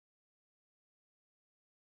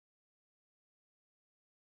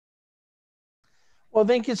Well,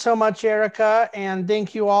 thank you so much, Erica, and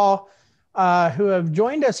thank you all who have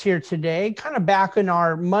joined us here today, kind of back in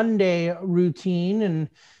our Monday routine. And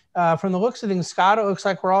from the looks of things, Scott, it looks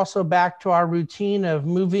like we're also back to our routine of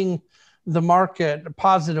moving the market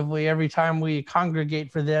positively every time we congregate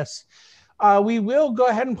for this. We will go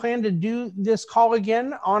ahead and plan to do this call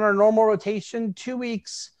again on our normal rotation 2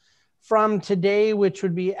 weeks from today, which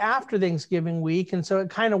would be after Thanksgiving week. And so it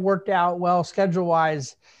kind of worked out well schedule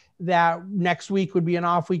wise that next week would be an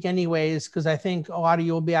off week anyways, because I think a lot of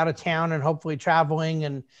you will be out of town and hopefully traveling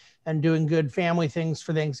and doing good family things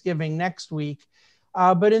for Thanksgiving next week.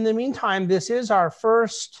 But in the meantime, this is our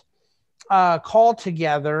first call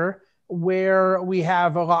together where we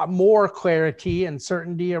have a lot more clarity and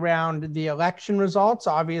certainty around the election results.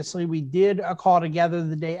 Obviously, we did a call together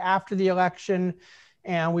the day after the election,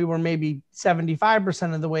 and we were maybe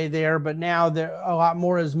 75% of the way there, but now a lot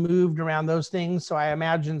more has moved around those things. So I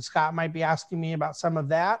imagine Scott might be asking me about some of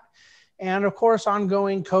that. And of course,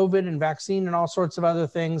 ongoing COVID and vaccine and all sorts of other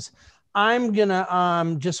things. I'm going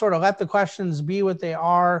to just sort of let the questions be what they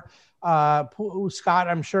are. Scott,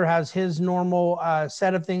 I'm sure, has his normal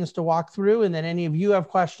set of things to walk through. And then any of you have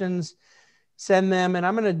questions, send them. And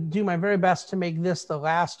I'm going to do my very best to make this the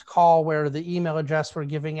last call where the email address we're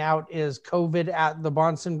giving out is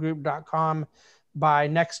covid@thebahnsengroup.com. By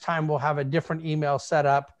next time, we'll have a different email set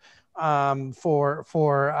up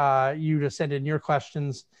for you to send in your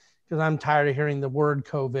questions, because I'm tired of hearing the word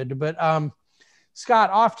COVID. But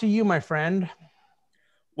Scott, off to you, my friend.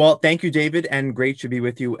 Well, thank you, David, and great to be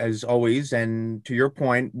with you as always. And to your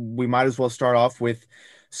point, we might as well start off with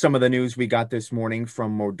some of the news we got this morning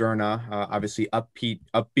from Moderna. Obviously, upbeat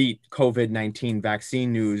COVID-19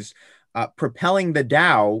 vaccine news, propelling the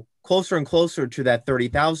Dow closer and closer to that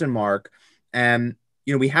 30,000 mark. And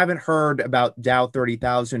we haven't heard about Dow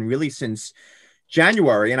 30,000 really since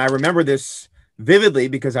January. And I remember this vividly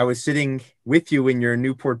because I was sitting with you in your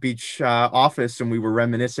Newport Beach office, and we were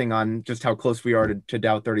reminiscing on just how close we are to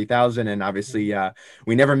Dow 30,000. And obviously,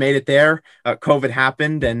 we never made it there. COVID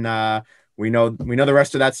happened, and we know the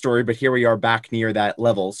rest of that story. But here we are back near that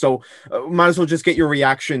level. So, might as well just get your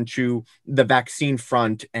reaction to the vaccine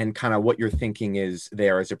front and kind of what your thinking is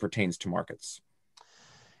there as it pertains to markets.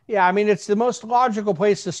 Yeah, I mean, it's the most logical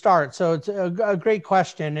place to start. So it's a great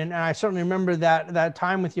question. And I certainly remember that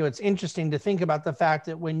time with you. It's interesting to think about the fact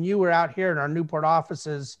that when you were out here in our Newport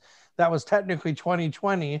offices, that was technically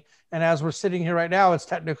 2020. And as we're sitting here right now, it's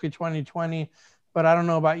technically 2020. But I don't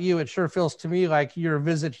know about you. It sure feels to me like your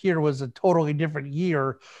visit here was a totally different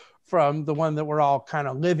year from the one that we're all kind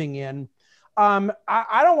of living in.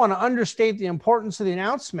 I don't want to understate the importance of the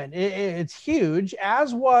announcement. It's huge,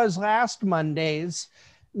 as was last Monday's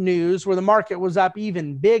news, where the market was up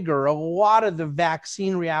even bigger. A lot of the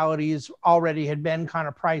vaccine realities already had been kind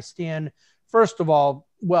of priced in, first of all,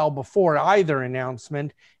 well before either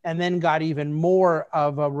announcement, and then got even more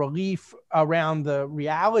of a relief around the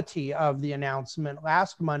reality of the announcement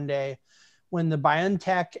last Monday when the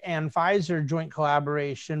BioNTech and Pfizer joint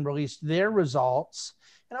collaboration released their results.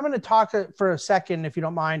 And I'm going to talk for a second, if you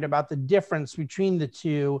don't mind, about the difference between the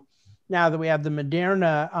two now that we have the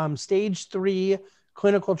Moderna stage 3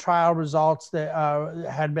 clinical trial results that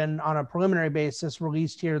had been on a preliminary basis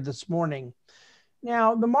released here this morning.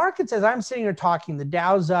 Now, the markets, as I'm sitting here talking, the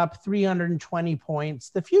Dow's up 320 points.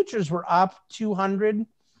 The futures were up 200,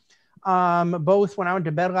 both when I went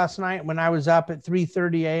to bed last night and when I was up at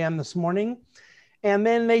 3:30 a.m. this morning. And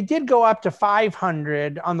then they did go up to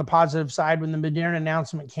 500 on the positive side when the Moderna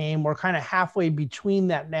announcement came. We're kind of halfway between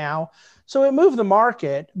that now. So it moved the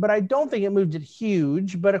market, but I don't think it moved it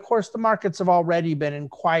huge. But of course, the markets have already been in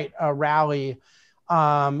quite a rally,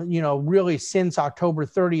 really since October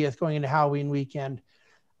 30th going into Halloween weekend.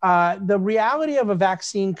 The reality of a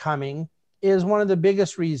vaccine coming is one of the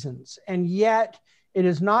biggest reasons. And yet it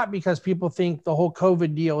is not because people think the whole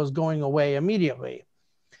COVID deal is going away immediately.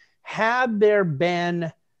 Had there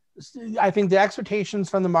been, I think the expectations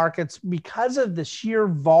from the markets, because of the sheer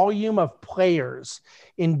volume of players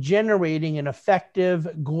in generating an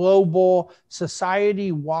effective global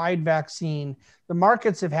society-wide vaccine, the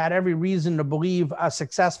markets have had every reason to believe a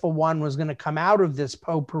successful one was going to come out of this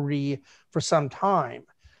potpourri for some time.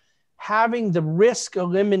 Having the risk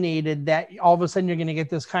eliminated that all of a sudden you're going to get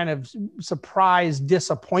this kind of surprise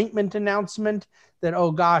disappointment announcement that,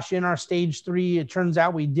 oh gosh, in our stage 3, it turns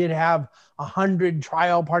out we did have 100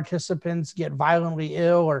 trial participants get violently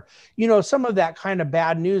ill, or, some of that kind of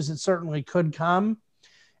bad news that certainly could come.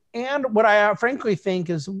 And what I frankly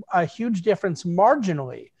think is a huge difference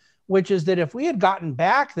marginally which is that if we had gotten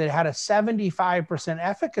back that had a 75%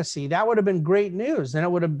 efficacy, that would have been great news. And it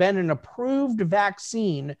would have been an approved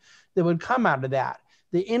vaccine that would come out of that.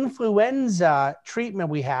 The influenza treatment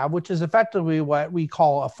we have, which is effectively what we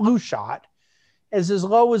call a flu shot, is as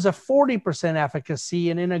low as a 40% efficacy.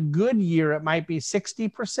 And in a good year, it might be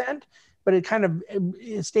 60%, but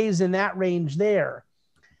it stays in that range there.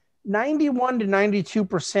 91 to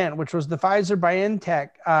 92%, which was the Pfizer BioNTech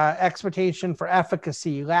expectation for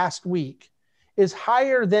efficacy last week, is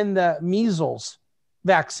higher than the measles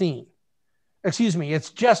vaccine. Excuse me,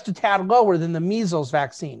 it's just a tad lower than the measles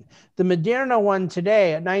vaccine. The Moderna one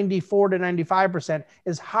today at 94 to 95%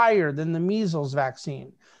 is higher than the measles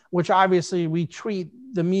vaccine, which obviously we treat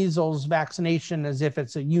the measles vaccination as if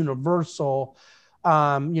it's a universal,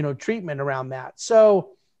 treatment around that.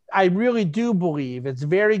 So I really do believe it's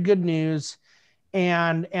very good news.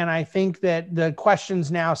 And I think that the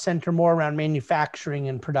questions now center more around manufacturing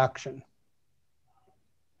and production.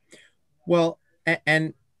 Well,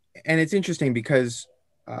 and it's interesting because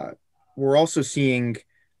we're also seeing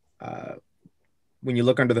when you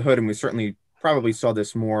look under the hood, and we certainly probably saw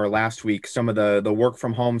this more last week, some of the work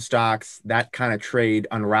from home stocks, that kind of trade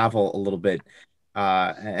unravel a little bit.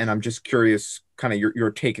 And I'm just curious, kind of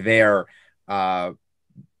your take there,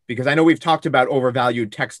 because I know we've talked about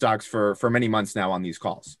overvalued tech stocks for many months now on these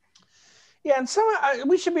calls. Yeah, and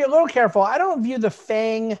we should be a little careful. I don't view the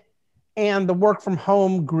FANG and the work from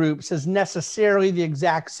home groups as necessarily the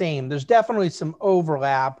exact same. There's definitely some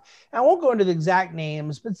overlap. I won't go into the exact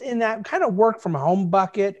names, but in that kind of work from home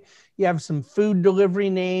bucket, you have some food delivery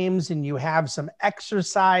names and you have some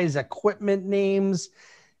exercise equipment names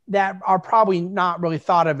that are probably not really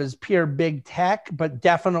thought of as pure big tech, but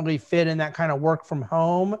definitely fit in that kind of work from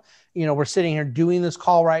home. We're sitting here doing this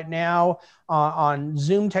call right now on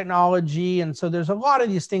Zoom technology. And so there's a lot of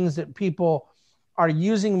these things that people are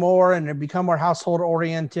using more and have become more household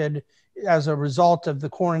oriented as a result of the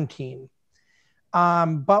quarantine.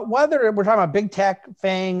 But whether we're talking about big tech,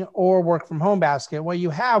 FANG, or work from home basket, what you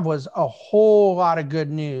have was a whole lot of good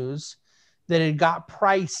news that had got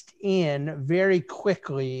priced in very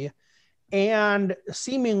quickly and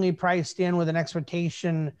seemingly priced in with an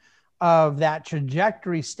expectation of that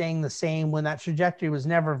trajectory staying the same when that trajectory was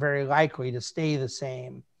never very likely to stay the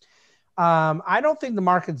same. I don't think the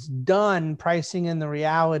market's done pricing in the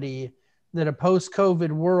reality that a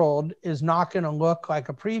post-COVID world is not going to look like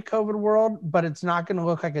a pre-COVID world, but it's not going to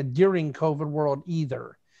look like a during COVID world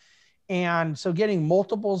either. And so getting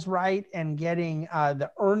multiples right and getting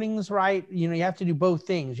the earnings right, you have to do both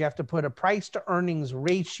things. You have to put a price to earnings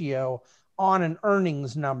ratio on an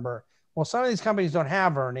earnings number. Well, some of these companies don't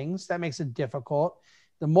have earnings. That makes it difficult.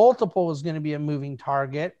 The multiple is going to be a moving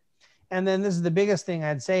target. And then this is the biggest thing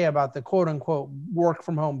I'd say about the quote unquote work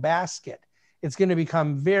from home basket. It's going to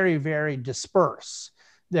become very, very dispersed.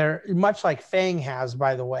 They're much like FANG has,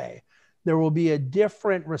 by the way. There will be a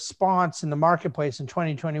different response in the marketplace in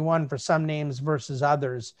 2021 for some names versus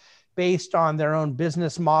others based on their own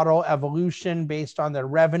business model evolution, based on their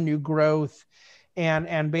revenue growth,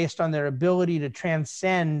 and based on their ability to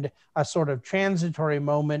transcend a sort of transitory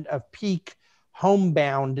moment of peak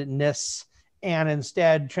homeboundness and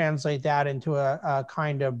instead translate that into a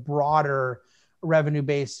kind of broader revenue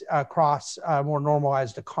base across a more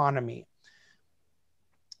normalized economy.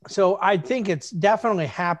 So I think it's definitely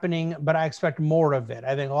happening, but I expect more of it.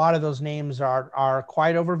 I think a lot of those names are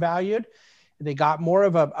quite overvalued. They got more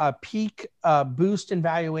of a peak boost in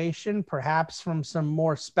valuation, perhaps from some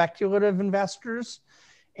more speculative investors.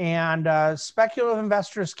 And speculative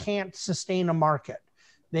investors can't sustain a market.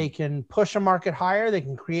 They can push a market higher. They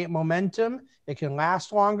can create momentum. It can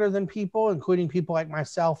last longer than people, including people like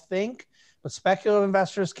myself, think. But speculative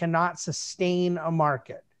investors cannot sustain a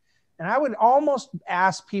market. And I would almost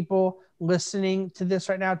ask people listening to this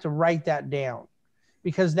right now to write that down,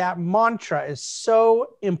 because that mantra is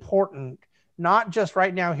so important, not just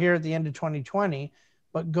right now here at the end of 2020,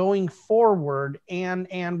 but going forward and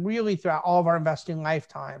really throughout all of our investing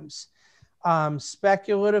lifetimes.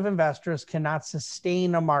 Speculative investors cannot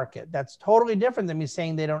sustain a market. That's totally different than me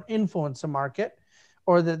saying they don't influence a market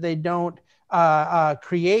or that they don't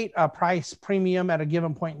create a price premium at a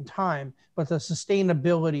given point in time, but the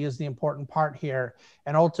sustainability is the important part here.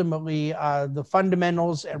 And ultimately, the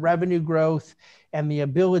fundamentals and revenue growth and the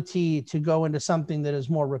ability to go into something that is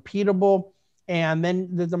more repeatable and then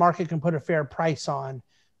the market can put a fair price on.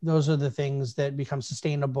 Those are the things that become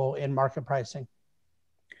sustainable in market pricing.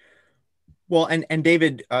 Well, and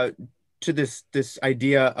David, to this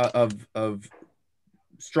idea of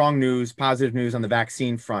strong news, positive news on the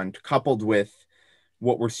vaccine front, coupled with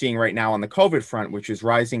what we're seeing right now on the COVID front, which is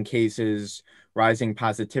rising cases, rising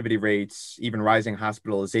positivity rates, even rising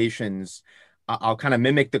hospitalizations. I'll kind of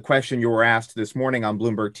mimic the question you were asked this morning on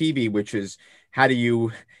Bloomberg TV, which is how do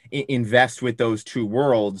you invest with those two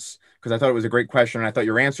worlds? Because I thought it was a great question, and I thought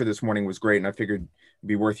your answer this morning was great, and I figured it'd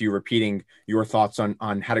be worth you repeating your thoughts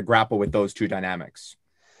on how to grapple with those two dynamics.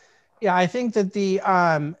 Yeah, I think that the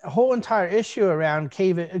whole entire issue around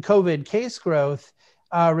COVID case growth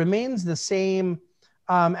remains the same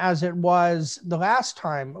as it was the last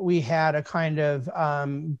time we had a kind of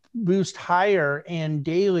boost higher in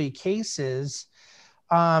daily cases.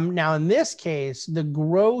 Now, in this case, the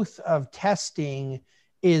growth of testing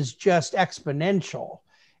is just exponential.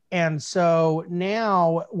 And so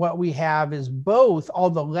now what we have is both all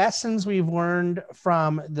the lessons we've learned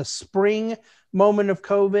from the spring moment of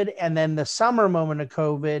COVID and then the summer moment of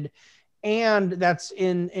COVID. And that's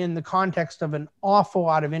in the context of an awful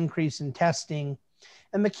lot of increase in testing.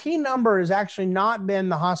 And the key number has actually not been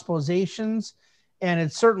the hospitalizations, and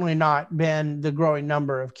it's certainly not been the growing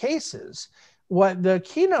number of cases. What the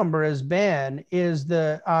key number has been is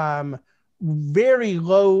the very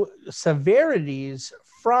low severities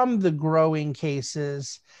from the growing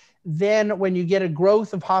cases. Then when you get a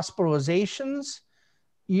growth of hospitalizations,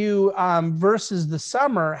 you versus the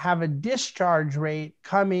summer have a discharge rate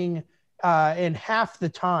coming in half the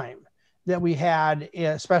time that we had,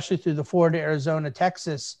 especially through the Florida, Arizona,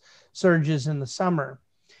 Texas surges in the summer.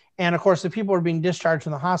 And of course, if people are being discharged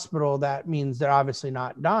from the hospital, that means they're obviously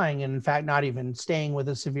not dying, and in fact, not even staying with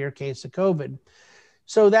a severe case of COVID.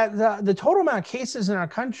 So that the total amount of cases in our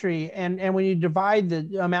country, and when you divide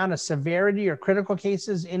the amount of severity or critical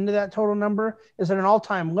cases into that total number, is at an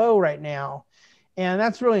all-time low right now. And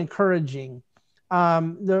that's really encouraging.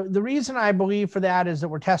 The reason I believe for that is that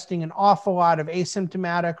we're testing an awful lot of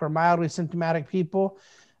asymptomatic or mildly symptomatic people.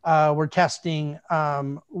 We're testing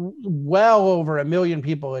well over 1 million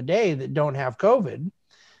people a day that don't have COVID.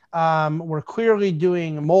 We're clearly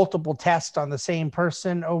doing multiple tests on the same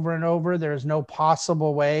person over and over. There's no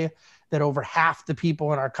possible way that over half the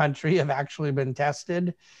people in our country have actually been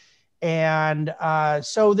tested. And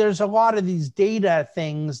so there's a lot of these data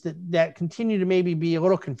things that continue to maybe be a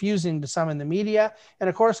little confusing to some in the media, and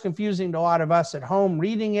of course confusing to a lot of us at home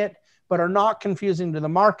reading it, but are not confusing to the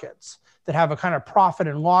markets that have a kind of profit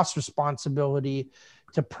and loss responsibility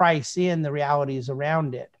to price in the realities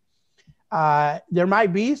around it. There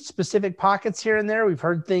might be specific pockets here and there. We've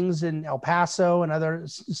heard things in El Paso and other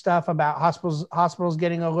stuff about hospitals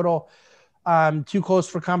getting a little too close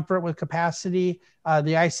for comfort with capacity.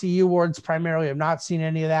 The ICU wards primarily have not seen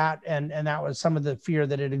any of that. And that was some of the fear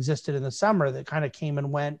that had existed in the summer that kind of came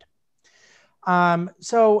and went.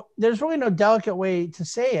 So there's really no delicate way to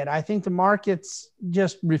say it. I think the markets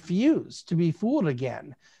just refuse to be fooled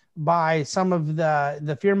again by some of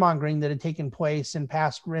the fear mongering that had taken place in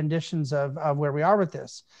past renditions of where we are with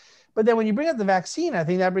this. But then when you bring up the vaccine, I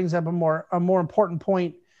think that brings up a more important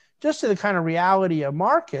point just to the kind of reality of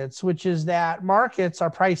markets, which is that markets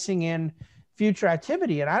are pricing in future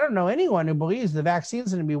activity. And I don't know anyone who believes the vaccine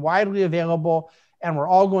is going to be widely available and we're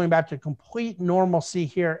all going back to complete normalcy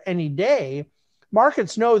here any day.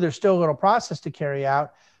 Markets know there's still a little process to carry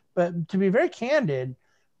out, but to be very candid,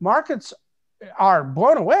 markets are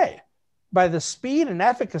blown away by the speed and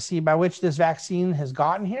efficacy by which this vaccine has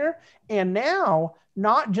gotten here. And now,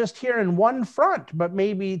 not just here in one front, but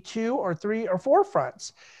maybe 2 or 3 or 4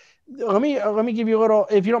 fronts. Let me give you a little,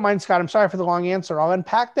 if you don't mind, Scott, I'm sorry for the long answer. I'll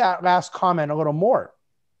unpack that last comment a little more.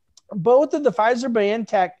 Both of the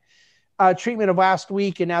Pfizer-BioNTech treatment of last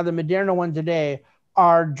week and now the Moderna one today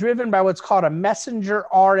are driven by what's called a messenger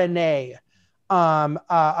RNA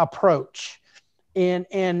approach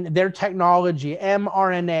in their technology,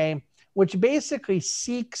 mRNA, which basically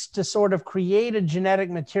seeks to sort of create a genetic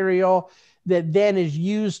material that then is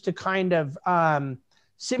used to kind of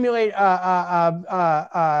simulate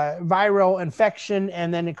a viral infection,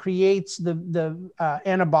 and then it creates the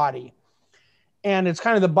antibody. And it's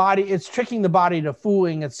kind of the body, it's tricking the body to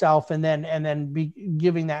fooling itself and then be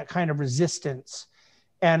giving that kind of resistance.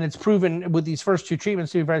 And it's proven with these first 2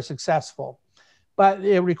 treatments to be very successful. But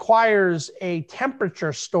it requires a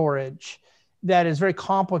temperature storage that is very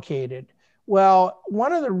complicated. Well,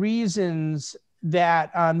 one of the reasons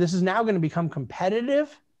that this is now going to become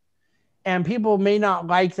competitive, and people may not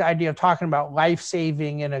like the idea of talking about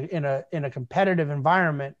life-saving in a competitive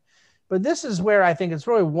environment, but this is where I think it's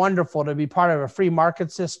really wonderful to be part of a free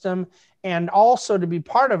market system and also to be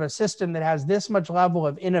part of a system that has this much level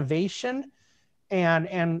of innovation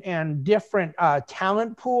and different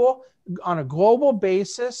talent pool on a global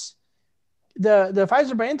basis. The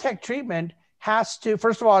Pfizer-BioNTech treatment has to,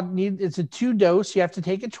 first of all, it's a 2 dose. You have to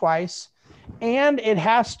take it twice. and it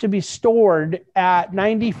has to be stored at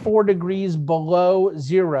 94 degrees below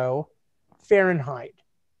 0 Fahrenheit.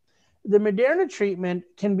 The Moderna treatment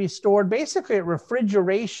can be stored basically at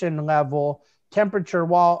refrigeration level temperature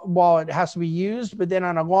while it has to be used, but then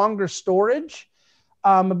on a longer storage,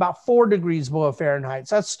 about 4 degrees below Fahrenheit.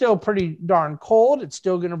 So that's still pretty darn cold. It's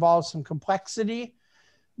still going to involve some complexity,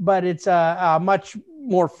 but it's a much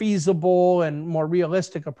more feasible and more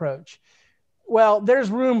realistic approach. Well, there's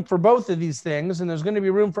room for both of these things, and there's going to be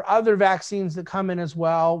room for other vaccines that come in as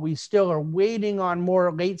well. We still are waiting on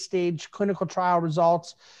more late-stage clinical trial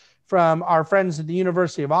results from our friends at the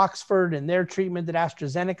University of Oxford and their treatment that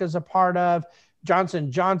AstraZeneca is a part of. Johnson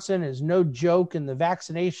 & Johnson is no joke in the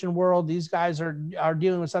vaccination world. These guys are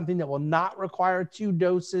dealing with something that will not require 2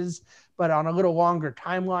 doses, but on a little longer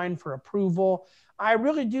timeline for approval. I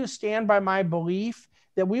really do stand by my belief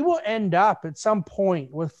that we will end up at some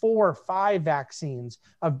point with 4 or 5 vaccines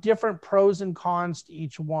of different pros and cons to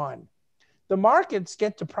each one. The markets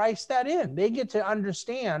get to price that in. They get to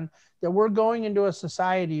understand that we're going into a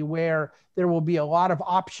society where there will be a lot of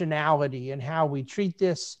optionality in how we treat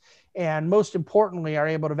this, and most importantly, are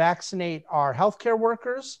able to vaccinate our healthcare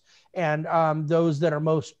workers and those that are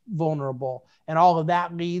most vulnerable. And all of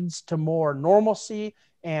that leads to more normalcy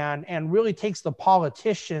and really takes the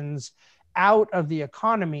politicians out of the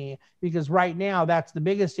economy, because right now that's the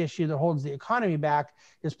biggest issue that holds the economy back,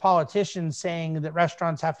 is politicians saying that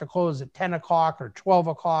restaurants have to close at 10 o'clock or 12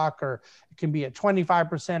 o'clock, or it can be at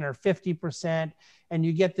 25% or 50%. And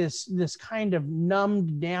you get this kind of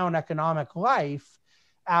numbed down economic life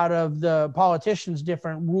out of the politicians'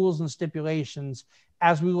 different rules and stipulations.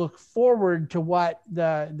 As we look forward to what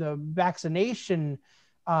the vaccination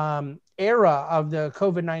era of the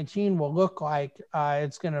COVID-19 will look like,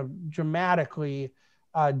 it's going to dramatically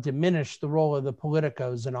diminish the role of the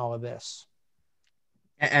politicos in all of this.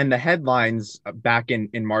 And the headlines back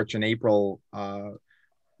in March and April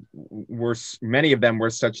were, many of them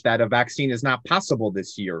were such that a vaccine is not possible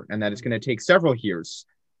this year and that it's going to take several years.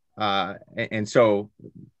 And so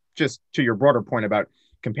just to your broader point about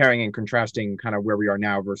comparing and contrasting kind of where we are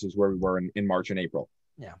now versus where we were in March and April.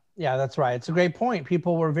 Yeah, that's right. It's a great point.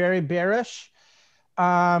 People were very bearish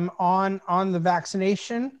on the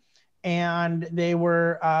vaccination, and they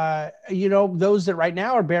were, those that right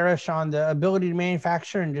now are bearish on the ability to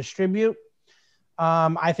manufacture and distribute,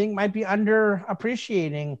 I think might be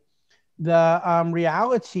underappreciating the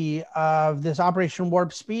reality of this Operation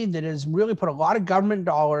Warp Speed that has really put a lot of government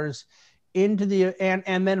dollars into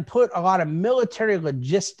and then put a lot of military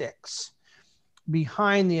logistics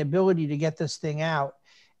behind the ability to get this thing out.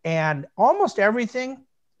 And almost everything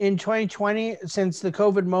in 2020 since the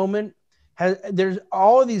COVID moment there's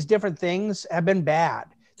all of these different things have been bad.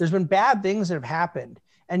 There's been bad things that have happened,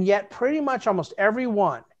 and yet pretty much almost every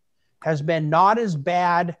one has been not as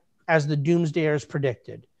bad as the doomsdayers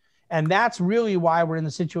predicted. And that's really why we're in the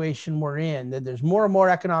situation we're in, that there's more and more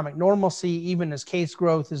economic normalcy, even as case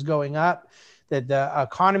growth is going up, that the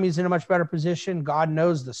economy is in a much better position. God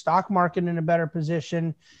knows the stock market in a better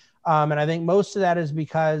position. And I think most of that is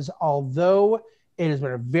because although it has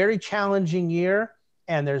been a very challenging year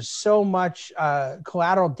and there's so much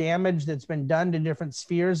collateral damage that's been done to different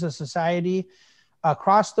spheres of society,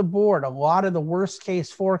 across the board, a lot of the worst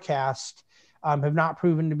case forecasts have not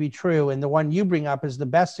proven to be true. And the one you bring up is the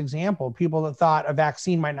best example. People that thought a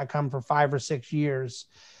vaccine might not come for 5 or 6 years.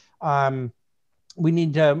 We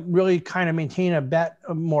need to really kind of maintain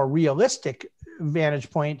a more realistic vantage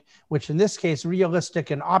point, which in this case,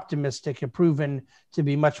 realistic and optimistic have proven to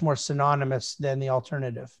be much more synonymous than the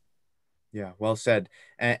alternative. Yeah, well said.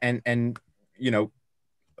 And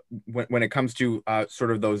when it comes to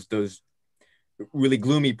sort of those really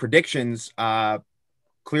gloomy predictions,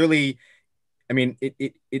 clearly, I mean,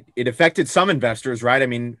 it affected some investors, right? I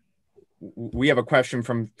mean, we have a question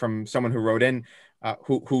from someone who wrote in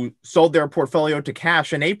who sold their portfolio to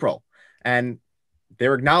cash in April, and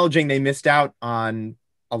they're acknowledging they missed out on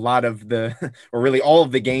a lot of the, or really all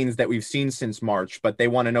of the gains that we've seen since March, but they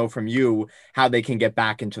want to know from you how they can get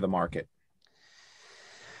back into the market.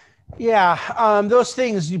 Yeah, those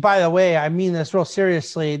things, by the way, I mean this real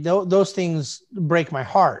seriously, those things break my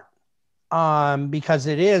heart because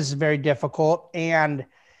it is very difficult. And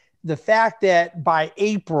the fact that by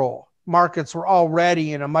April, markets were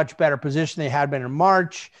already in a much better position they had been in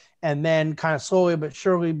March, and then kind of slowly but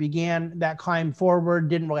surely began that climb forward,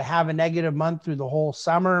 didn't really have a negative month through the whole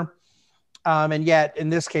summer. And yet, in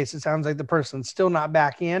this case, it sounds like the person's still not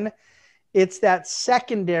back in. It's that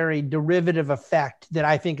secondary derivative effect that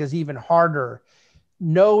I think is even harder.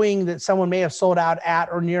 Knowing that someone may have sold out at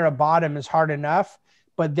or near a bottom is hard enough,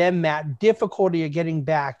 but then that difficulty of getting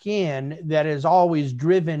back in that is always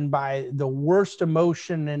driven by the worst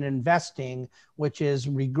emotion in investing, which is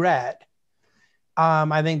regret.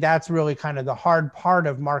 I think that's really kind of the hard part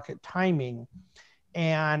of market timing.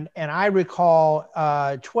 And I recall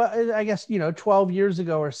 12 years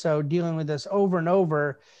ago or so, dealing with this over and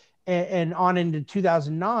over, and on into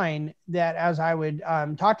 2009, that as I would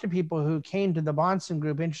talk to people who came to the Bahnsen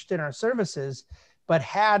Group interested in our services, but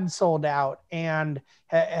had sold out and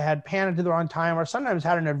had panicked at the wrong time, or sometimes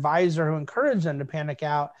had an advisor who encouraged them to panic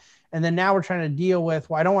out. And then now we're trying to deal with,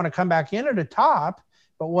 well, I don't want to come back in at the top,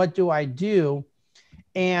 but what do I do?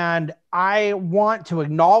 And I want to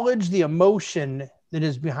acknowledge the emotion that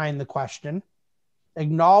is behind the question,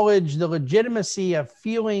 acknowledge the legitimacy of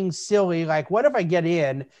feeling silly. Like, what if I get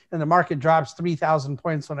in and the market drops 3,000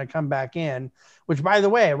 points when I come back in? Which, by the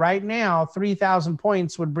way, right now, 3,000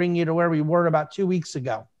 points would bring you to where we were about 2 weeks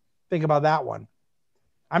ago. Think about that one.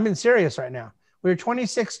 I'm being serious right now. We were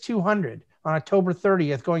 26,200 on October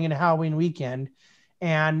 30th going into Halloween weekend.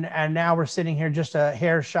 And now we're sitting here just a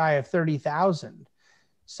hair shy of 30,000.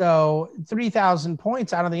 So 3,000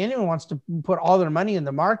 points, I don't think anyone wants to put all their money in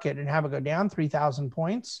the market and have it go down 3,000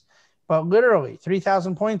 points. But literally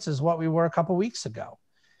 3,000 points is what we were a couple of weeks ago.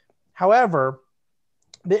 However,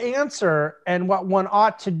 the answer and what one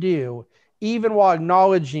ought to do, even while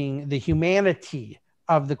acknowledging the humanity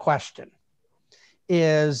of the question,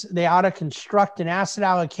 is they ought to construct an asset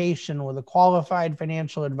allocation with a qualified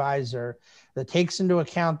financial advisor that takes into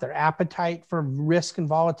account their appetite for risk and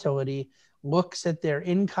volatility, looks at their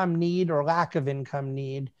income need or lack of income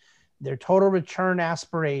need, their total return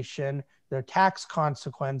aspiration, their tax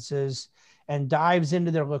consequences, and dives into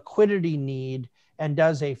their liquidity need and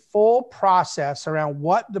does a full process around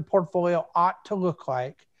what the portfolio ought to look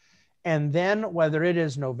like. And then whether it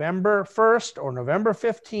is November 1st or November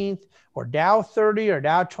 15th or Dow 30 or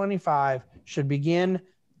Dow 25 should begin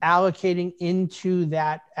allocating into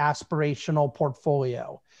that aspirational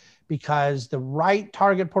portfolio, because the right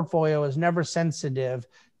target portfolio is never sensitive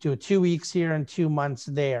to 2 weeks here and 2 months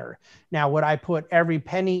there. Now, would I put every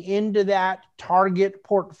penny into that target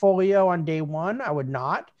portfolio on day one? I would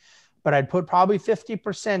not, but I'd put probably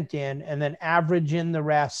 50% in and then average in the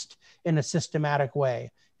rest in a systematic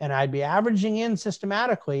way. And I'd be averaging in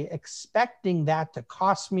systematically, expecting that to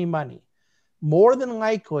cost me money. More than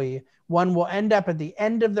likely, one will end up at the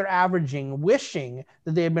end of their averaging wishing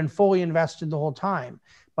that they had been fully invested the whole time.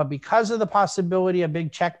 But because of the possibility of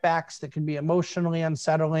big checkbacks that can be emotionally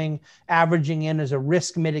unsettling, averaging in is a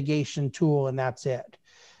risk mitigation tool, and that's it.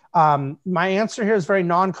 My answer here is very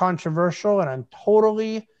non-controversial, and I'm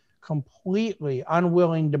totally, completely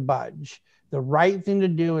unwilling to budge. The right thing to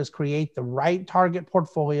do is create the right target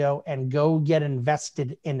portfolio and go get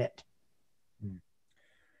invested in it.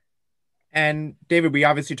 And David, we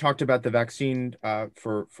obviously talked about the vaccine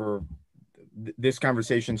for this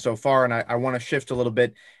conversation so far, and I want to shift a little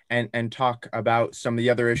bit and talk about some of the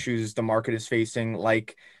other issues the market is facing,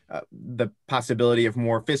 like the possibility of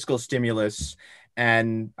more fiscal stimulus.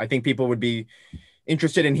 And I think people would be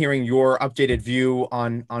interested in hearing your updated view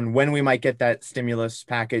on when we might get that stimulus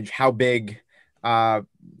package, how big, how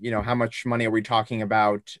much money are we talking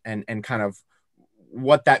about, and kind of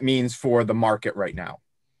what that means for the market right now.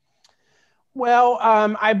 Well,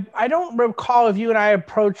 I don't recall if you and I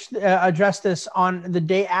addressed this on the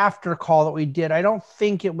day after call that we did. I don't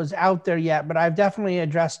think it was out there yet, but I've definitely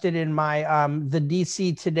addressed it in my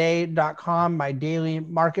thedctoday.com, my daily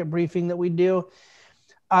market briefing that we do.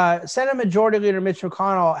 Senate Majority Leader Mitch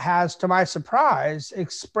McConnell has, to my surprise,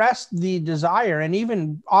 expressed the desire and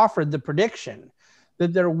even offered the prediction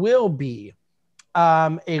that there will be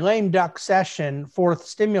a lame duck session, fourth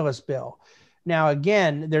stimulus bill. Now,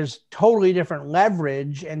 again, there's totally different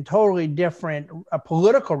leverage and totally different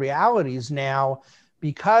political realities now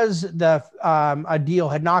because a deal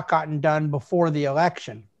had not gotten done before the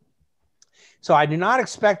election. So I do not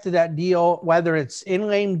expect that deal, whether it's in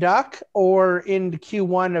lame duck or in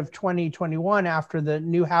Q1 of 2021 after the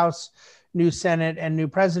new House, new Senate, and new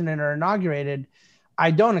president are inaugurated,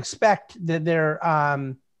 I don't expect that there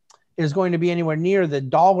is going to be anywhere near the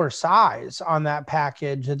dollar size on that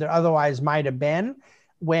package that there otherwise might have been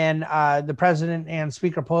when the president and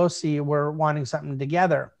Speaker Pelosi were wanting something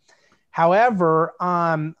together. However,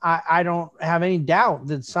 I don't have any doubt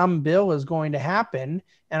that some bill is going to happen,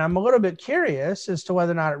 and I'm a little bit curious as to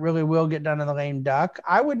whether or not it really will get done in the lame duck.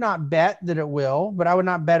 I would not bet that it will, but I would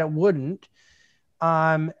not bet it wouldn't.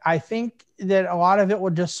 I think that a lot of it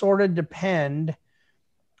will just sort of depend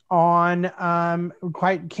on,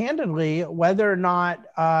 quite candidly, whether or not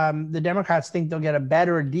the Democrats think they'll get a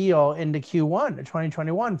better deal into Q1 of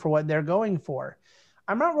 2021 for what they're going for.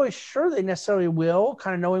 I'm not really sure they necessarily will,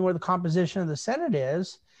 kind of knowing where the composition of the Senate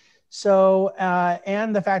is. So,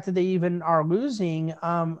 and the fact that they even are losing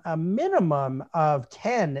a minimum of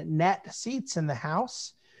 10 net seats in the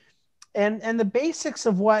House. And the basics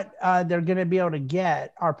of what they're going to be able to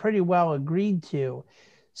get are pretty well agreed to.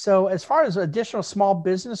 So, as far as additional small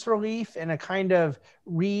business relief and a kind of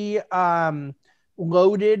loaded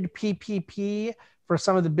PPP for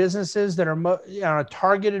some of the businesses that are on a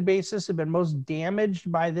targeted basis have been most damaged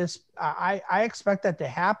by this, I expect that to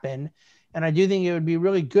happen. And I do think it would be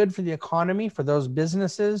really good for the economy, for those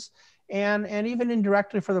businesses, and even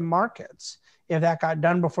indirectly for the markets if that got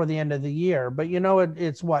done before the end of the year. But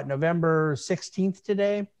it's what, November 16th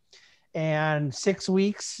today? And 6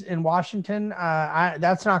 weeks in Washington,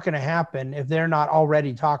 that's not going to happen if they're not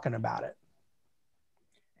already talking about it.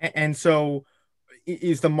 And so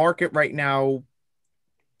is the market right now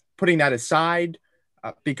putting that aside?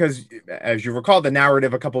 Because as you recall, the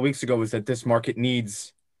narrative a couple of weeks ago was that this market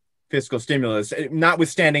needs fiscal stimulus,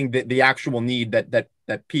 notwithstanding the actual need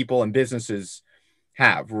that people and businesses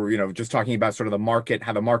have. We're just talking about sort of the market,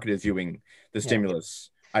 how the market is viewing the stimulus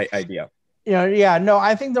idea. Yeah, no,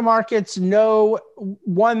 I think the markets know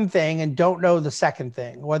one thing and don't know the second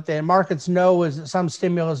thing. What the markets know is that some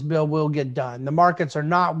stimulus bill will get done. The markets are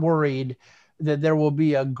not worried that there will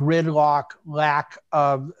be a gridlock lack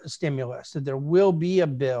of stimulus, that there will be a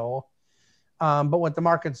bill. But what the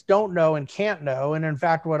markets don't know and can't know, and in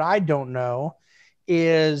fact, what I don't know,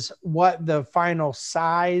 is what the final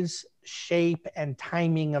size, shape, and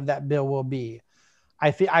timing of that bill will be.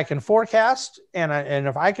 I can forecast, and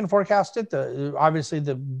if I can forecast it, obviously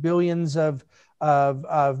the billions of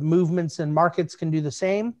movements and markets can do the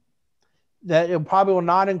same. That it probably will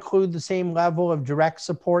not include the same level of direct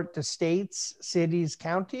support to states, cities,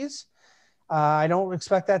 counties. I don't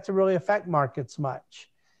expect that to really affect markets much.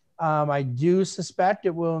 I do suspect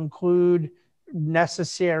it will include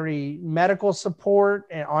necessary medical support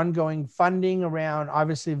and ongoing funding around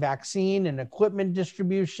obviously vaccine and equipment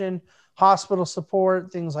distribution, hospital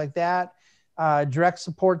support, things like that, direct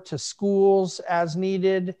support to schools as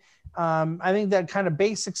needed. I think that kind of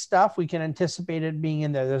basic stuff, we can anticipate it being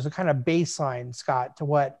in there. There's a kind of baseline, Scott, to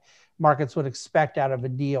what markets would expect out of a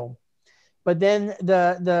deal. But then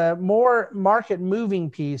the more market moving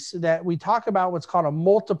piece that we talk about, what's called a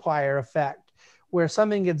multiplier effect, where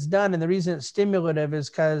something gets done. And the reason it's stimulative is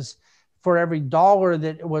because for every dollar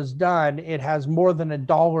that was done, it has more than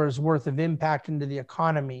 $1 worth of impact into the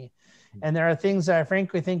economy. And there are things that I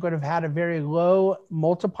frankly think would have had a very low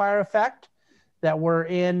multiplier effect that were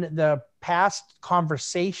in the past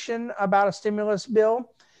conversation about a stimulus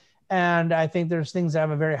bill. And I think there's things that have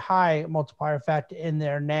a very high multiplier effect in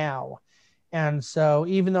there now. And so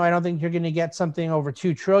even though I don't think you're going to get something over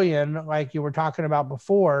 2 trillion, like you were talking about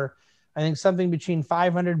before, I think something between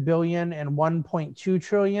 500 billion and 1.2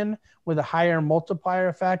 trillion with a higher multiplier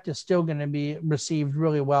effect is still going to be received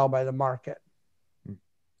really well by the market.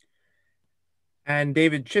 And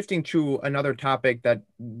David, shifting to another topic that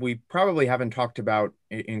we probably haven't talked about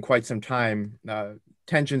in quite some time,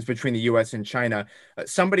 tensions between the US and China.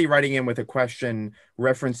 Somebody writing in with a question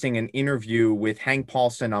referencing an interview with Hank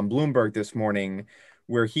Paulson on Bloomberg this morning,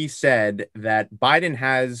 where he said that Biden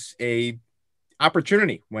has a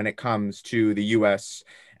opportunity when it comes to the US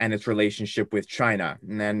and its relationship with China.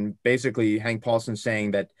 And then basically Hank Paulson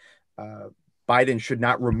saying that Biden should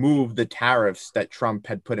not remove the tariffs that Trump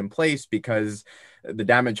had put in place because the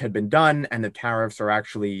damage had been done and the tariffs are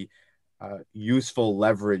actually useful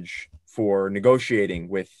leverage for negotiating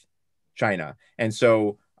with China. And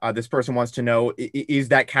so this person wants to know, is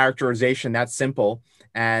that characterization that simple?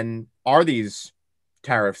 And are these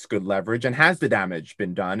tariffs good leverage? And has the damage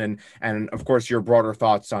been done? And of course, your broader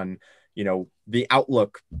thoughts on, the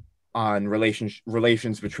outlook on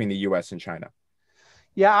relations between the US and China.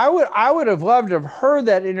 Yeah, I would have loved to have heard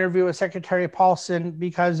that interview with Secretary Paulson,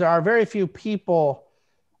 because there are very few people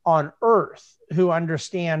on earth who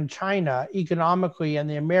understand China economically and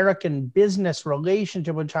the American business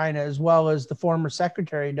relationship with China as well as the former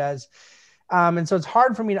secretary does. And so it's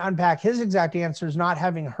hard for me to unpack his exact answers, not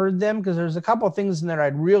having heard them, because there's a couple of things in there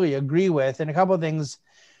I'd really agree with, and a couple of things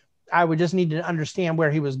I would just need to understand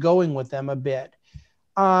where he was going with them a bit.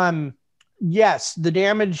 Yes, the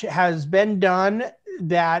damage has been done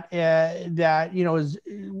that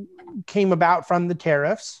came about from the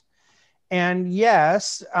tariffs. And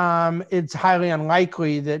yes, it's highly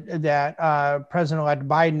unlikely that President-elect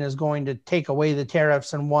Biden is going to take away the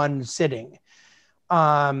tariffs in one sitting.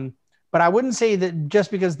 But I wouldn't say that just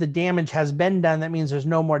because the damage has been done, that means there's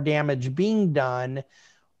no more damage being done.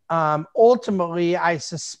 Ultimately, I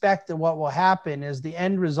suspect that what will happen is the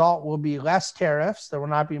end result will be less tariffs. There will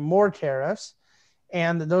not be more tariffs,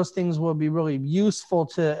 and that those things will be really useful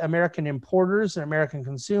to American importers and American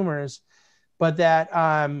consumers, but that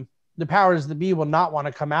the powers that be will not want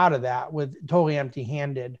to come out of that with totally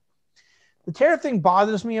empty-handed. The tariff thing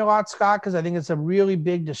bothers me a lot, Scott, because I think it's a really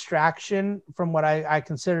big distraction from what I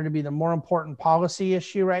consider to be the more important policy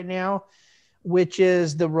issue right now, which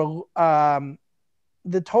is the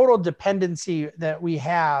total dependency that we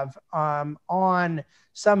have on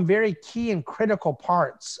some very key and critical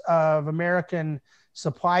parts of American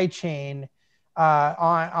supply chain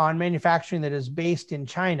on manufacturing that is based in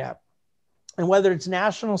China. And whether it's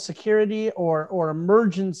national security or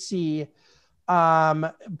emergency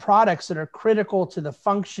products that are critical to the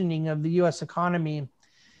functioning of the U.S. economy,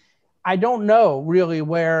 I don't know really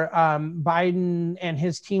where Biden and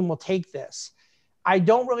his team will take this. I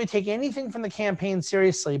don't really take anything from the campaign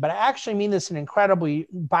seriously, but I actually mean this in an incredibly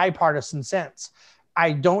bipartisan sense.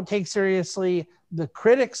 I don't take seriously the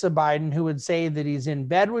critics of Biden who would say that he's in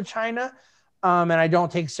bed with China. And I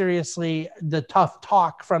don't take seriously the tough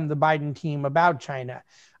talk from the Biden team about China.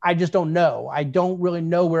 I just don't know. I don't really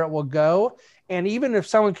know where it will go. And even if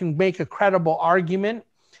someone can make a credible argument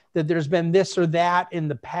that there's been this or that in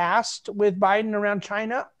the past with Biden around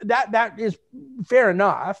China, that is fair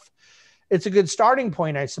enough. It's a good starting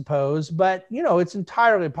point, I suppose, but it's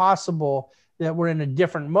entirely possible that we're in a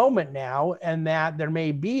different moment now and that there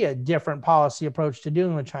may be a different policy approach to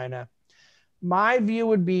dealing with China. My view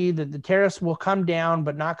would be that the tariffs will come down,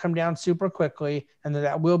 but not come down super quickly, and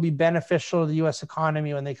that will be beneficial to the U.S.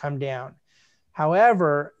 economy when they come down.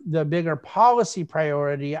 However, the bigger policy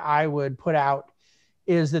priority I would put out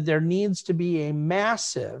is that there needs to be a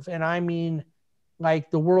massive, and I mean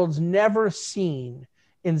like the world's never seen,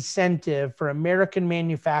 incentive for American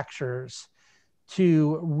manufacturers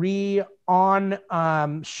to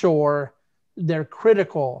onshore their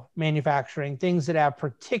critical manufacturing, things that have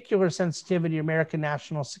particular sensitivity to American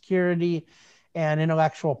national security and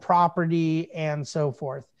intellectual property and so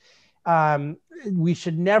forth. We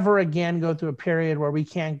should never again go through a period where we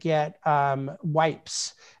can't get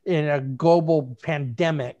wipes in a global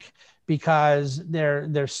pandemic because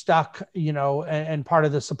they're stuck, and part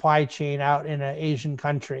of the supply chain out in an Asian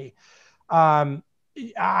country.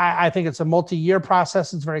 I think it's a multi-year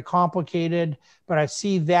process. It's very complicated, but I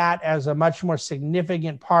see that as a much more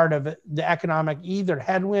significant part of the economic either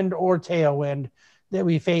headwind or tailwind that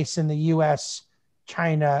we face in the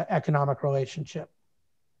U.S.-China economic relationship.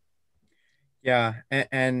 Yeah,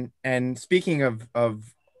 and speaking of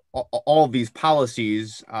all of these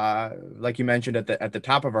policies, like you mentioned at the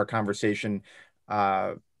top of our conversation,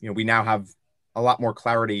 we now have a lot more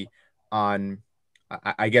clarity on,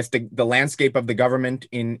 I guess, the landscape of the government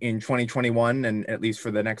in 2021, and at least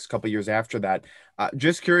for the next couple of years after that.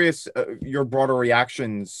 Just curious, your broader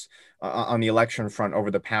reactions on the election front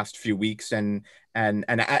over the past few weeks, and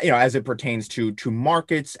as it pertains to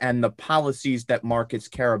markets and the policies that markets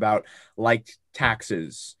care about, like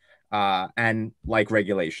taxes and like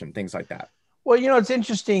regulation, things like that. Well, it's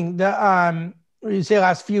interesting. You say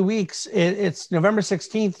last few weeks, it's November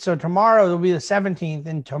 16th. So tomorrow will be the 17th,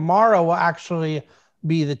 and tomorrow will actually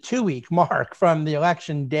be the 2-week mark from the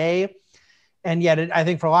election day. And yet I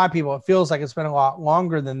think for a lot of people, it feels like it's been a lot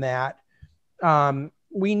longer than that.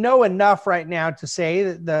 We know enough right now to say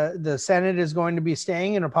that the Senate is going to be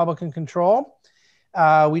staying in Republican control.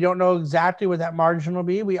 We don't know exactly what that margin will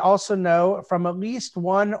be. We also know from at least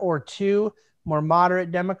one or two more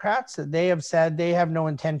moderate Democrats that they have said they have no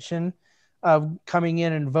intention of coming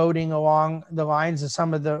in and voting along the lines of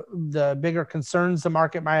some of the bigger concerns the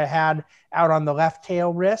market might have had out on the left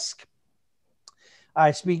tail risk.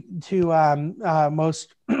 I speak to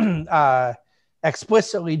most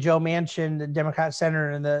explicitly Joe Manchin, the Democrat senator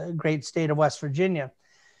in the great state of West Virginia.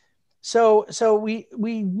 So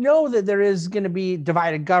we know that there is going to be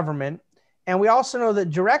divided government, and we also know that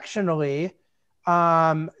directionally,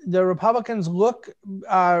 the Republicans look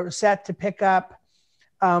set to pick up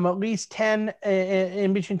at least 10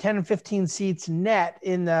 in between 10 and 15 seats net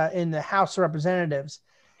in the House of Representatives.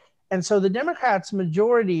 And so the Democrats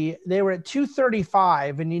majority, they were at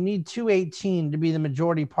 235, and you need 218 to be the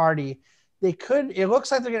majority party. It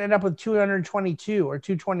looks like they're going to end up with 222 or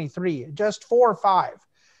 223, just 4 or 5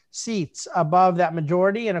 seats above that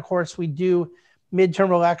majority. And of course, we do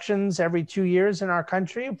midterm elections every 2 years in our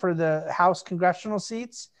country for the House congressional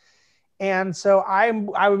seats. And so I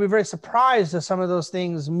would be very surprised if some of those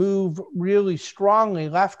things move really strongly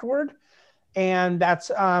leftward. And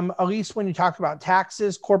that's at least when you talk about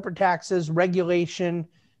taxes, corporate taxes, regulation,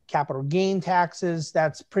 capital gain taxes,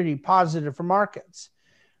 that's pretty positive for markets.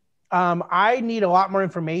 I need a lot more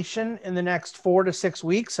information in the next 4 to 6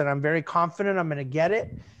 weeks, and I'm very confident I'm going to get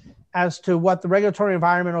it as to what the regulatory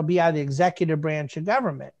environment will be out of the executive branch of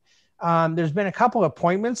government. There's been a couple of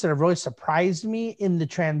appointments that have really surprised me in the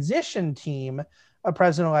transition team of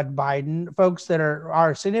President-elect Biden, folks that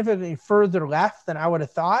are significantly further left than I would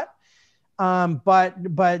have thought. But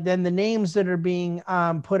then the names that are being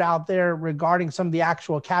put out there regarding some of the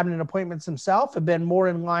actual cabinet appointments themselves have been more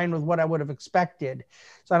in line with what I would have expected.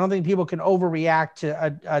 So I don't think people can overreact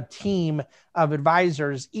to a team of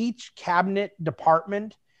advisors. Each cabinet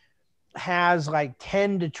department has like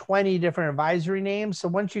 10 to 20 different advisory names. So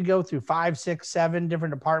once you go through 5, 6, 7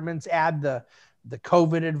 different departments, add the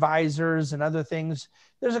COVID advisors and other things,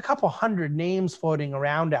 there's a couple hundred names floating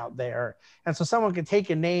around out there. And so someone could take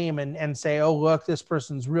a name and say, oh, look, this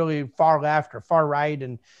person's really far left or far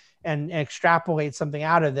right, and extrapolate something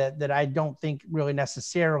out of it that I don't think really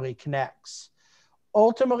necessarily connects.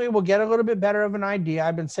 Ultimately, we'll get a little bit better of an idea.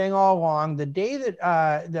 I've been saying all along, the day that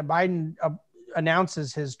Biden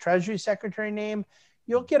announces his Treasury Secretary name,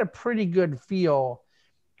 you'll get a pretty good feel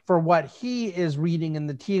for what he is reading in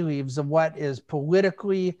the tea leaves of what is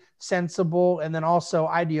politically sensible and then also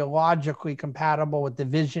ideologically compatible with the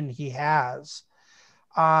vision he has.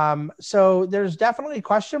 So there's definitely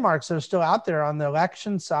question marks that are still out there on the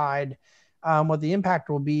election side, what the impact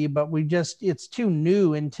will be, but it's too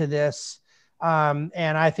new into this.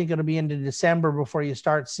 And I think it'll be into December before you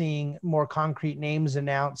start seeing more concrete names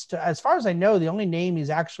announced. As far as I know, the only name he's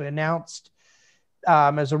actually announced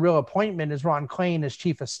as a real appointment is Ron Klain as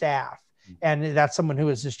chief of staff. And that's someone who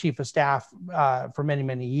was his chief of staff for many,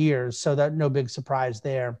 many years. So that no big surprise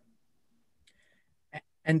there.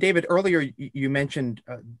 And David, earlier you mentioned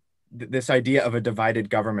this idea of a divided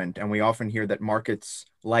government, and we often hear that markets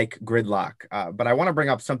like gridlock. But I want to bring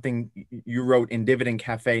up something you wrote in Dividend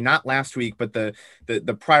Cafe, not last week, but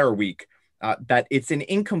the prior week, that it's an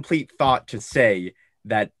incomplete thought to say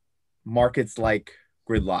that markets like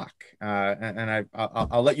gridlock. And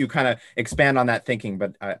I'll let you kind of expand on that thinking,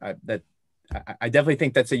 but I definitely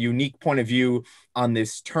think that's a unique point of view on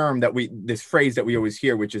this this phrase that we always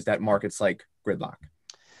hear, which is that markets like gridlock.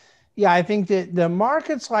 Yeah, I think that the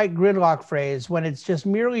markets like gridlock phrase, when it's just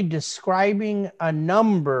merely describing a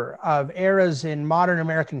number of eras in modern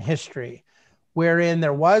American history wherein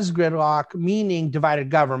there was gridlock, meaning divided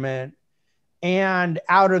government, and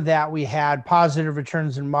out of that we had positive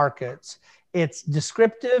returns in markets. It's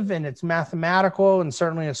descriptive and it's mathematical and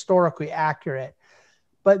certainly historically accurate.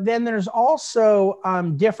 But then there's also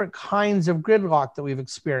different kinds of gridlock that we've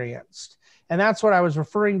experienced. And that's what I was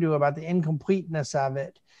referring to about the incompleteness of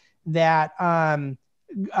it. That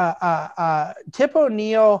Tip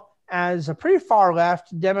O'Neill, as a pretty far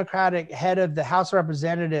left Democratic head of the House of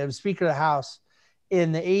Representatives, Speaker of the House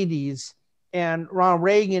in the 80s, and Ronald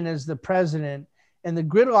Reagan as the president, and the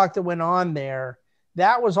gridlock that went on there,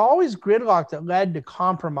 that was always gridlock that led to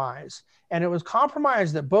compromise. And it was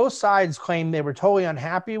compromise that both sides claimed they were totally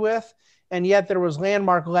unhappy with. And yet there was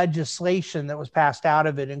landmark legislation that was passed out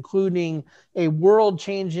of it, including a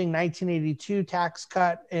world-changing 1982 tax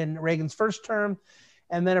cut in Reagan's first term,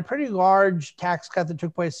 and then a pretty large tax cut that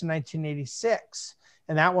took place in 1986.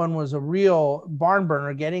 And that one was a real barn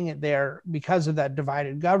burner, getting it there because of that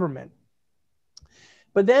divided government.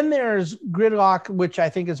 But then there's gridlock, which I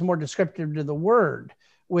think is more descriptive to the word,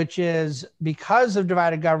 which is because of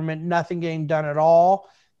divided government, nothing getting done at all.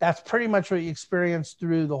 That's pretty much what you experienced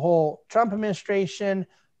through the whole Trump administration,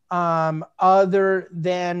 other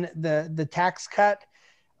than the tax cut.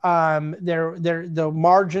 The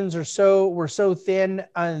margins were so thin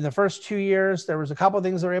in the first 2 years. There was a couple of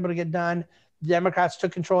things that were able to get done. The Democrats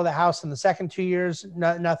took control of the House in the second 2 years.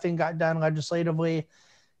 Nothing got done legislatively.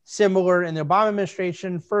 Similar in the Obama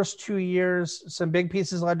administration, first 2 years, some big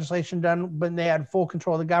pieces of legislation done, but they had full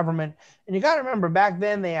control of the government. And you got to remember, back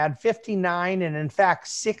then they had 59 and in fact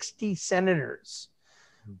 60 senators,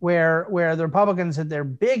 where the Republicans at their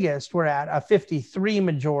biggest were at a 53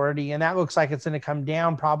 majority, and that looks like it's going to come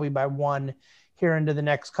down probably by one here into the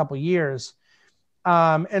next couple of years.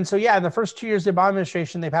 And so, yeah, in the first 2 years of the Obama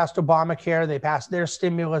administration, they passed Obamacare, they passed their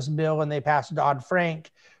stimulus bill, and they passed Dodd-Frank.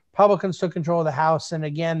 Republicans took control of the House. And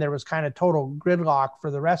again, there was kind of total gridlock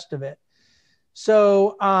for the rest of it.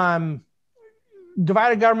 So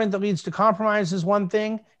divided government that leads to compromise is one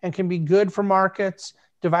thing and can be good for markets.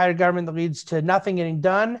 Divided government that leads to nothing getting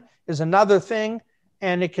done is another thing.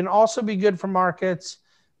 And it can also be good for markets,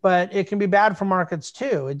 but it can be bad for markets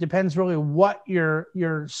too. It depends really what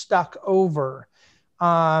you're stuck over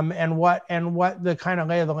and what the kind of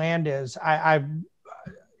lay of the land is.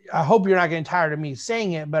 I hope you're not getting tired of me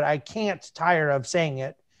saying it, but I can't tire of saying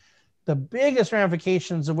it. the biggest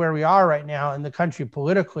ramifications of where we are right now in the country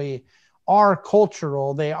politically are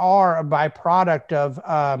cultural. They are a byproduct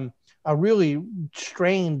of a really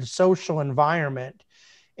strained social environment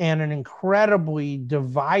and an incredibly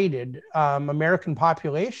divided American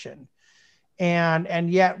population. And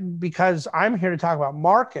yet, because I'm here to talk about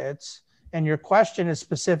markets, and your question is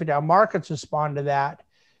specific to how markets respond to that,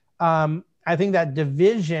 I think that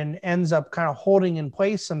division ends up kind of holding in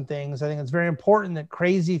place some things. I think it's very important that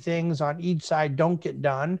crazy things on each side don't get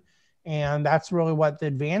done. And that's really what the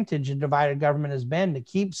advantage of divided government has been, to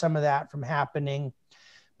keep some of that from happening.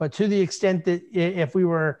 But to the extent that if we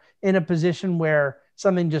were in a position where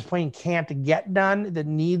something just plain can't get done that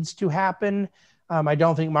needs to happen, I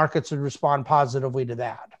don't think markets would respond positively to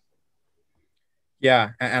that. Yeah,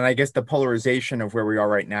 and I guess the polarization of where we are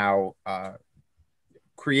right now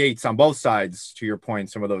creates on both sides, to your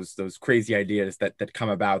point, some of those crazy ideas that come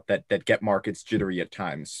about that get markets jittery at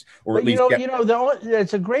times, or But at least get.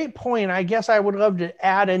 it's a great point. I guess I would love to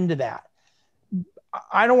add into that.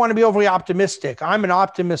 I don't want to be overly optimistic. I'm an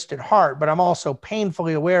optimist at heart, but I'm also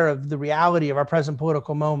painfully aware of the reality of our present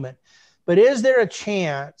political moment. But is there a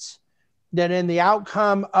chance that in the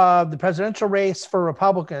outcome of the presidential race for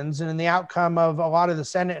Republicans and in the outcome of a lot of the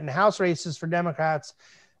Senate and House races for Democrats,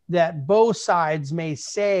 that both sides may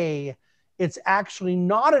say it's actually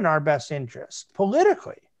not in our best interest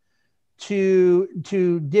politically to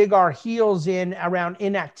dig our heels in around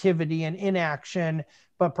inactivity and inaction,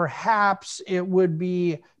 but perhaps it would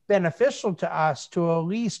be beneficial to us to at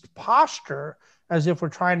least posture as if we're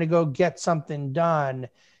trying to go get something done.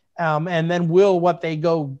 And then will what they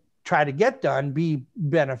go try to get done be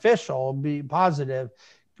beneficial, be positive?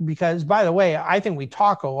 Because, by the way, I think we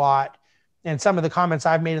talk a lot, and some of the comments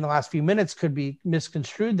I've made in the last few minutes could be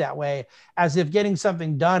misconstrued that way, as if getting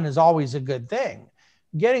something done is always a good thing.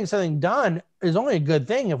 Getting something done is only a good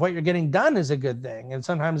thing if what you're getting done is a good thing, and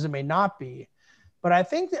sometimes it may not be. But I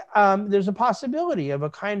think that, there's a possibility of a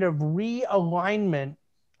kind of realignment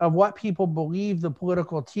of what people believe the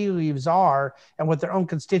political tea leaves are and what their own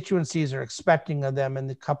constituencies are expecting of them in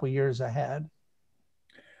the couple of years ahead.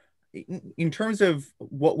 In terms of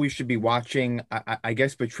what we should be watching, I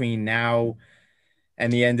guess between now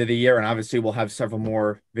and the end of the year, and obviously we'll have several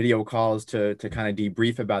more video calls to kind of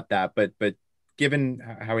debrief about that. But given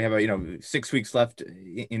how we have 6 weeks left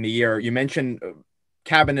in the year, you mentioned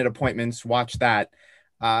cabinet appointments. Watch that.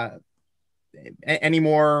 Any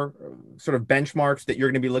more sort of benchmarks that you're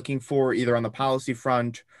going to be looking for, either on the policy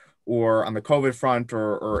front or on the COVID front,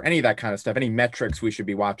 or any of that kind of stuff? Any metrics we should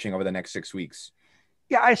be watching over the next 6 weeks?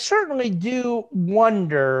 Yeah, I certainly do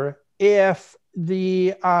wonder if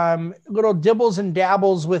the little dibbles and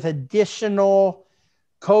dabbles with additional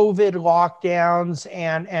COVID lockdowns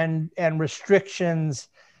and restrictions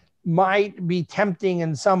might be tempting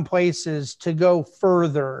in some places to go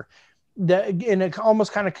further. In a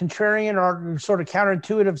almost kind of contrarian or sort of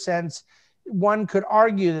counterintuitive sense, one could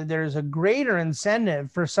argue that there's a greater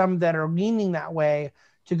incentive for some that are leaning that way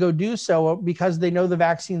to go do so because they know the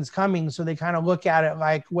vaccine's coming. So they kind of look at it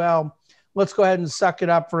like, well, let's go ahead and suck it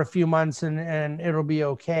up for a few months and it'll be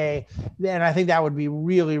okay. And I think that would be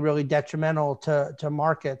really, really detrimental to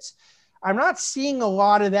markets. I'm not seeing a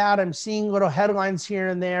lot of that. I'm seeing little headlines here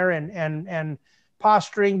and there and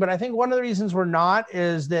posturing, but I think one of the reasons we're not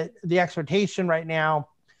is that the expectation right now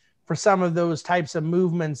for some of those types of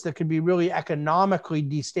movements that could be really economically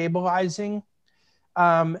destabilizing,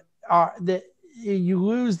 that you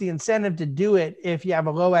lose the incentive to do it if you have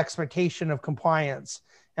a low expectation of compliance.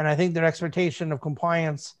 And I think their expectation of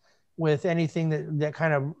compliance with anything that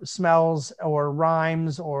kind of smells or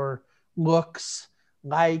rhymes or looks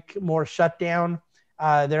like more shutdown,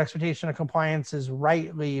 their expectation of compliance is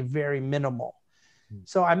rightly very minimal.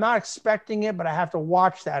 So I'm not expecting it, but I have to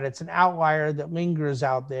watch that. It's an outlier that lingers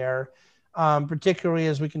out there, particularly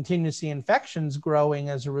as we continue to see infections growing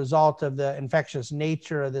as a result of the infectious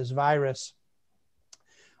nature of this virus.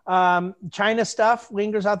 China stuff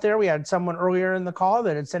lingers out there. We had someone earlier in the call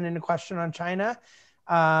that had sent in a question on China.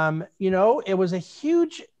 It was a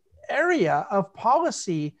huge area of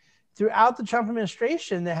policy throughout the Trump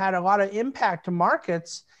administration that had a lot of impact to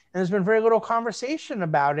markets, and there's been very little conversation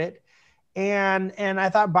about it. And I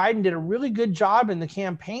thought Biden did a really good job in the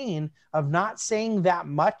campaign of not saying that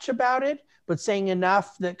much about it, but saying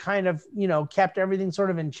enough that kind of, kept everything sort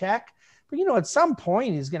of in check. But, at some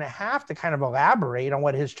point, he's going to have to kind of elaborate on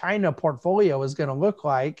what his China portfolio is going to look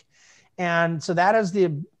like. And so that has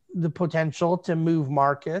the potential to move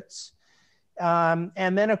markets.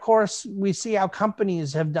 And then, of course, we see how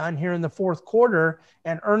companies have done here in the fourth quarter,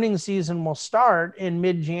 and earnings season will start in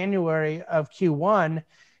mid-January of Q1.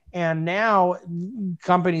 And now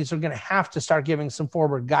companies are going to have to start giving some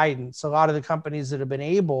forward guidance. A lot of the companies that have been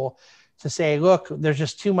able to say, look, there's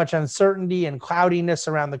just too much uncertainty and cloudiness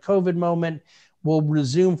around the COVID moment. We'll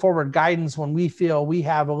resume forward guidance when we feel we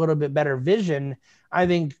have a little bit better vision. I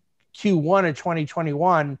think Q1 of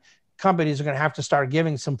 2021, companies are going to have to start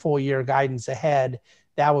giving some full year guidance ahead.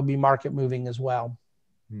 That would be market moving as well.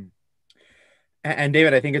 And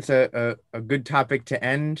David, I think it's a good topic to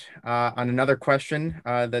end on another question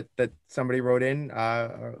that somebody wrote in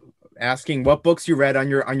asking what books you read on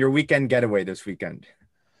your weekend getaway this weekend.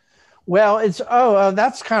 Well,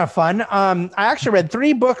 that's kind of fun. I actually read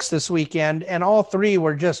 3 books this weekend, and all 3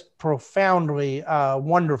 were just profoundly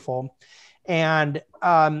wonderful. And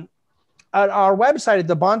at our website at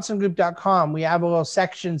thebahnsengroup.com, we have a little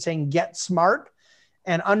section saying Get Smart.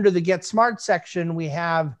 And under the Get Smart section, we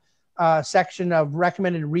have a section of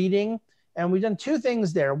recommended reading. And we've done 2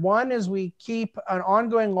 things there. One is we keep an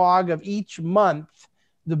ongoing log of each month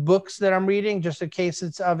the books that I'm reading, just in case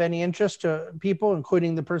it's of any interest to people,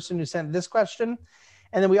 including the person who sent this question.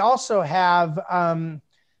 And then we also have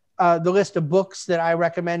the list of books that I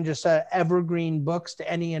recommend, just evergreen books to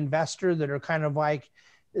any investor that are kind of like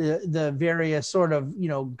the various sort of,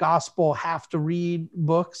 gospel have to read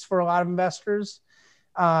books for a lot of investors.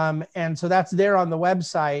 And so that's there on the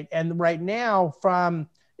website. And right now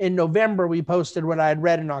in November, we posted what I had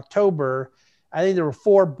read in October. I think there were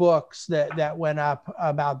 4 books that went up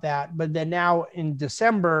about that. But then now in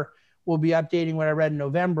December, we'll be updating what I read in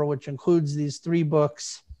November, which includes these 3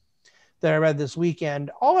 books that I read this weekend,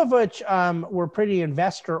 all of which were pretty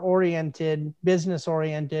investor-oriented,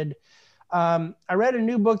 business-oriented. I read a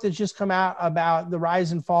new book that's just come out about the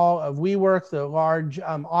rise and fall of WeWork, the large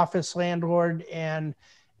office landlord, and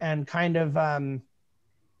kind of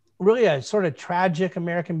really a sort of tragic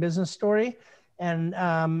American business story. And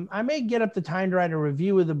I may get up the time to write a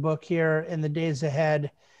review of the book here in the days ahead.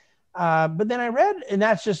 But then I read, and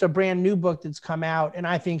that's just a brand new book that's come out and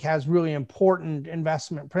I think has really important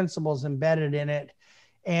investment principles embedded in it.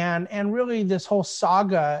 And really this whole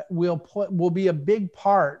saga will be a big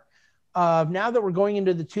part of, now that we're going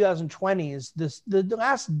into the 2020s, the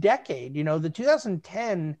last decade, the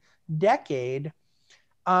 2010 decade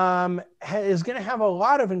is going to have a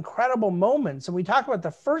lot of incredible moments. And we talk about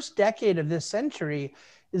the first decade of this century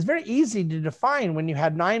is very easy to define when you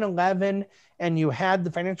had 9/11 and you had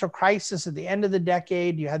the financial crisis at the end of the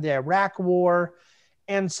decade, you had the Iraq war.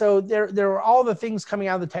 And so there were all the things coming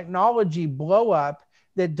out of the technology blow up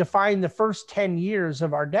that defined the first 10 years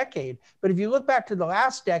of our decade. But if you look back to the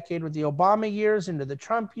last decade with the Obama years into the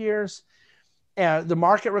Trump years, the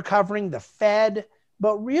market recovering, the Fed,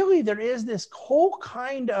 but really there is this whole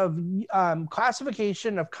kind of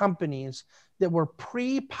classification of companies that were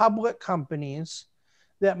pre-public companies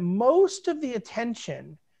that most of the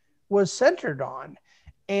attention was centered on.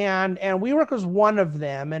 And WeWork was one of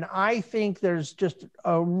them. And I think there's just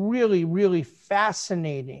a really, really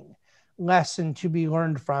fascinating lesson to be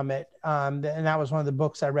learned from it. And that was one of the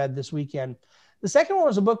books I read this weekend. The second one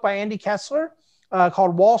was a book by Andy Kessler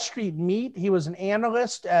called Wall Street Meet. He was an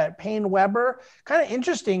analyst at Payne Weber. Kind of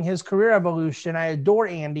interesting, his career evolution. I adore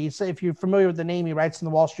Andy. So if you're familiar with the name, he writes in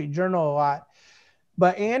the Wall Street Journal a lot.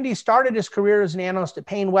 But Andy started his career as an analyst at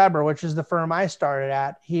Payne Weber, which is the firm I started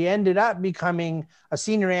at. He ended up becoming a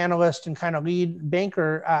senior analyst and kind of lead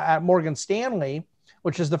banker at Morgan Stanley,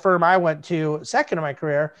 which is the firm I went to second in my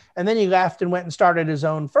career. And then he left and went and started his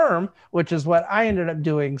own firm, which is what I ended up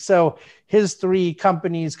doing. So his 3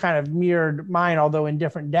 companies kind of mirrored mine, although in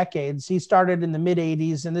different decades. He started in the mid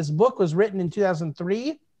 80s, and this book was written in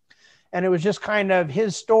 2003. And it was just kind of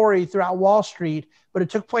his story throughout Wall Street, but it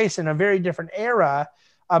took place in a very different era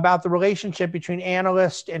about the relationship between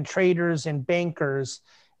analysts and traders and bankers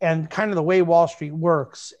and kind of the way Wall Street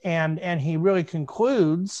works. And he really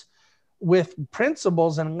concludes with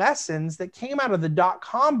principles and lessons that came out of the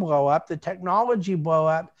dot-com blow up, the technology blow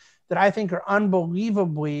up, that I think are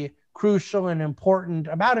unbelievably crucial and important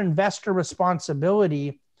about investor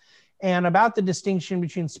responsibility and about the distinction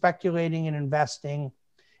between speculating and investing.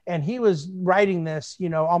 And he was writing this,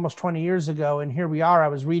 almost 20 years ago. And here we are. I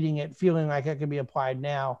was reading it, feeling like it could be applied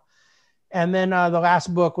now. And then the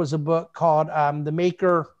last book was a book called The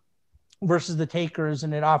Maker versus the Takers.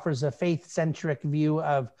 And it offers a faith-centric view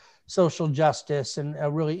of social justice and a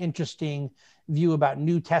really interesting view about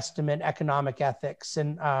New Testament economic ethics.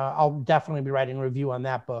 And I'll definitely be writing a review on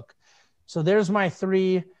that book. So there's my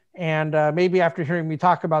 3. And maybe after hearing me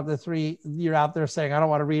talk about the 3, you're out there saying, I don't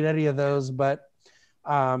want to read any of those, but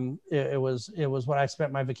it was what I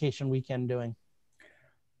spent my vacation weekend doing.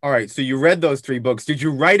 All right, so you read those three books. Did you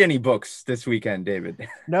write any books this weekend, David?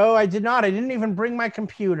 No, I did not. I didn't even bring my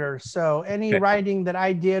computer. So any Okay. writing that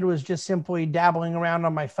I did was just simply dabbling around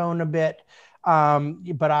on my phone a bit.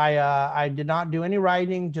 But I did not do any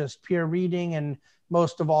writing, just pure reading, and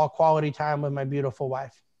most of all, quality time with my beautiful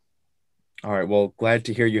wife. All right, well, glad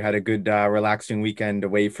to hear you had a good, relaxing weekend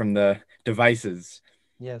away from the devices.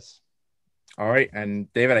 Yes. All right,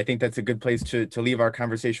 and David, I think that's a good place to leave our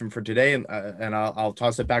conversation for today, and I'll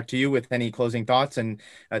toss it back to you with any closing thoughts. And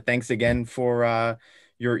thanks again for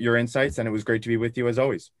your insights, and it was great to be with you as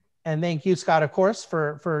always. And thank you, Scott, of course,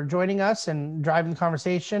 for joining us and driving the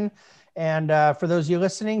conversation. And for those of you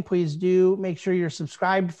listening, please do make sure you're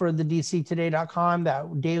subscribed for the dctoday.com,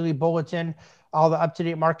 that daily bulletin, all the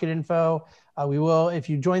up-to-date market info. We will, if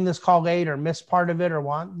you join this call late or miss part of it or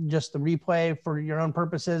want just the replay for your own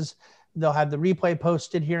purposes, they'll have the replay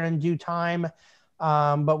posted here in due time.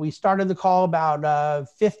 But we started the call about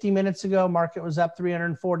 50 minutes ago. Market was up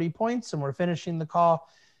 340 points, and we're finishing the call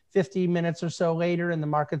 50 minutes or so later, and the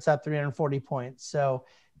market's up 340 points. So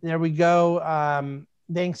there we go.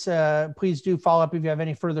 Thanks. Please do follow up if you have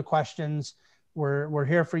any further questions. We're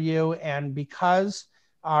here for you. And because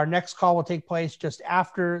our next call will take place just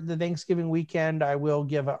after the Thanksgiving weekend, I will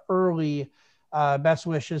give an early best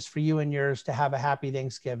wishes for you and yours to have a happy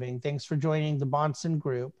Thanksgiving. Thanks for joining the Bahnsen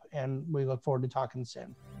Group, and we look forward to talking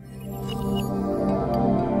soon.